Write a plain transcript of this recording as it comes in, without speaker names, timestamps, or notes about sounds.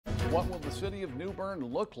What will the city of New Bern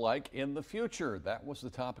look like in the future? That was the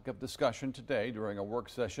topic of discussion today during a work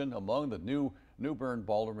session among the New Bern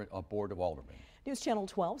Board of Aldermen. News Channel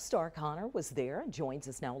 12 Star Connor was there and joins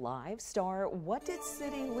us now live. Star, what did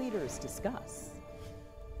city leaders discuss?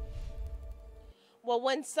 Well,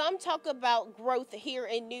 when some talk about growth here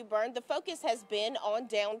in New Bern, the focus has been on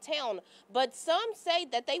downtown. But some say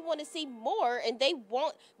that they want to see more and they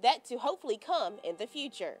want that to hopefully come in the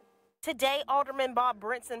future. Today, Alderman Bob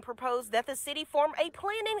Brinson proposed that the city form a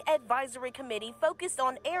planning advisory committee focused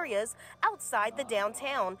on areas outside the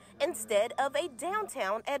downtown instead of a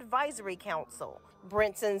downtown advisory council.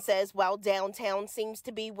 Brinson says while downtown seems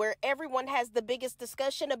to be where everyone has the biggest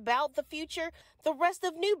discussion about the future, the rest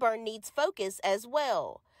of New Bern needs focus as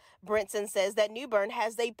well. Brinson says that New Bern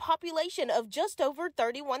has a population of just over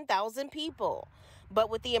 31,000 people. But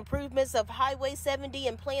with the improvements of Highway 70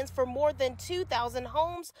 and plans for more than 2,000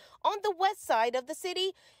 homes on the west side of the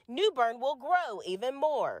city, New Bern will grow even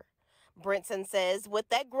more. Brinson says with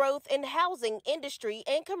that growth in housing, industry,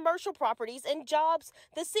 and commercial properties and jobs,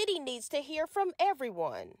 the city needs to hear from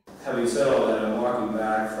everyone. Having said all that, I'm walking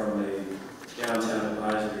back from a downtown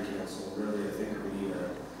advisory council. Really, I think we need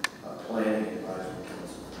a planning advisory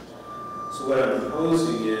council. So what I'm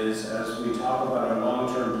proposing is, as we talk about our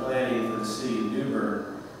long-term planning for the city of New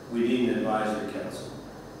Bern, we need an advisory council.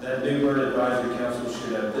 That New Bern advisory council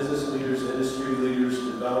should have business leaders, industry leaders,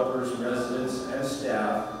 developers, residents, and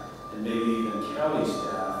staff, and maybe even county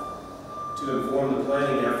staff, to inform the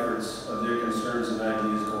planning efforts of their concerns and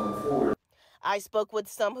ideas going forward. I spoke with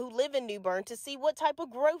some who live in New Bern to see what type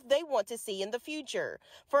of growth they want to see in the future.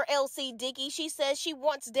 For Elsie Dickey, she says she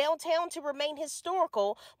wants downtown to remain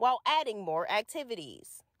historical while adding more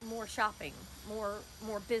activities. More shopping, more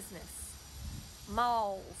business,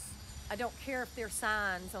 malls. I don't care if there's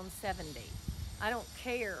signs on 70. I don't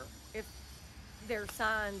care if there are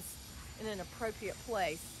signs in an appropriate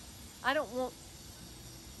place. I don't want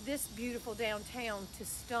this beautiful downtown to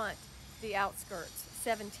stunt the outskirts,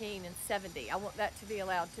 17 and 70. I want that to be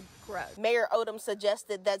allowed to grow. Mayor Odom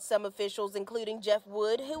suggested that some officials, including Jeff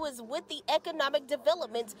Wood, who is with the economic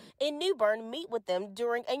development in New Bern, meet with them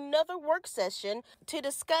during another work session to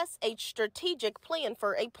discuss a strategic plan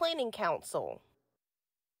for a planning council.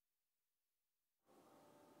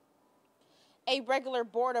 A regular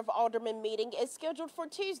Board of Aldermen meeting is scheduled for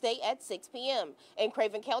Tuesday at 6 p.m. In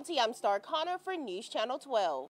Craven County, I'm Star Connor for News Channel 12.